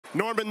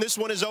Norman, this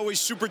one is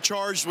always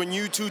supercharged when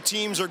you two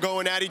teams are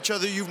going at each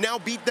other. You've now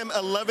beat them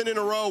 11 in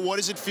a row. What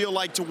does it feel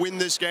like to win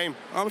this game?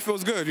 It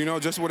feels good,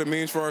 just what it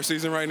means for our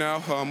season right now,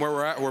 where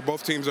we're at, where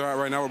both teams are at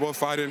right now. We're both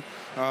fighting,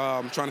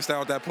 trying to stay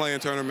out that play-in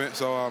tournament.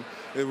 So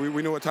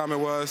we knew what time it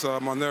was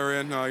on their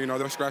end.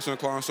 They're scratching the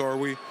claw, and so are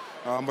we.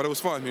 But it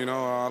was fun,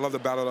 I love the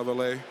Battle of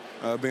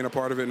LA, being a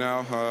part of it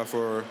now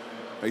for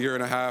a year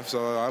and a half.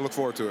 So I look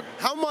forward to it.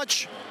 How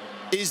much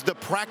is the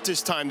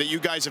practice time that you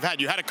guys have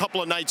had? You had a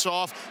couple of nights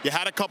off. You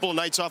had a couple of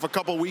nights off a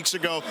couple of weeks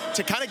ago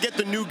to kind of get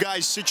the new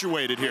guys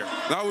situated here.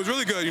 No, it was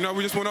really good.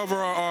 We just went over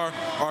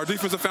our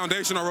defensive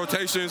foundation, our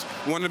rotations.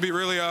 Wanted to be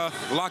really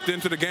locked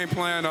into the game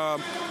plan.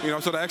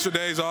 So the extra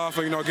days off,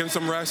 getting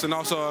some rest, and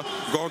also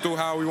going through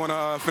how we want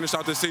to finish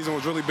out this season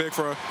was really big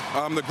for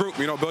the group.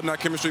 Building that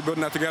chemistry,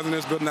 building that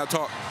togetherness, building that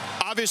talk.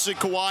 Obviously,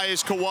 Kawhi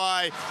is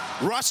Kawhi.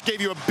 Russ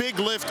gave you a big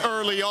lift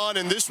early on,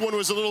 and this one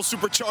was a little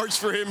supercharged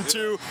for him,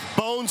 too.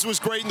 Bones was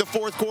great in the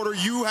fourth quarter.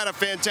 You had a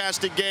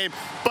fantastic game.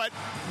 But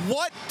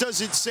what does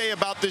it say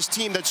about this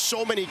team that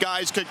so many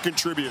guys could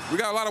contribute? We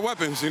got a lot of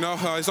weapons,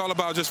 It's all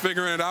about just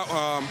figuring it out.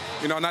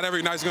 Not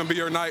every night's going to be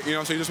your night,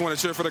 So you just want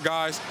to cheer for the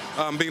guys,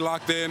 be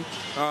locked in,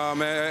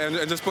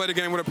 and just play the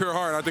game with a pure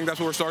heart. I think that's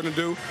what we're starting to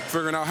do,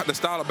 figuring out the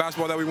style of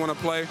basketball that we want to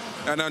play,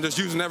 and just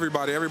using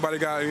everybody. Everybody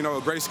got,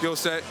 a great skill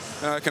set,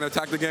 can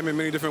attack the game in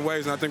many different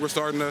ways, and I think we're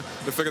starting to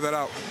figure that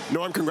out.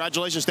 Norm,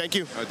 congratulations. Thank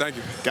you. Thank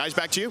you. Guys,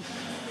 back to you.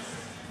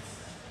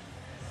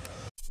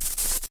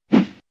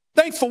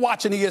 Thanks for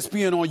watching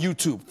ESPN on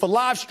YouTube. For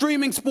live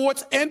streaming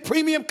sports and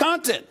premium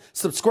content,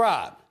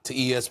 subscribe to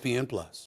ESPN+.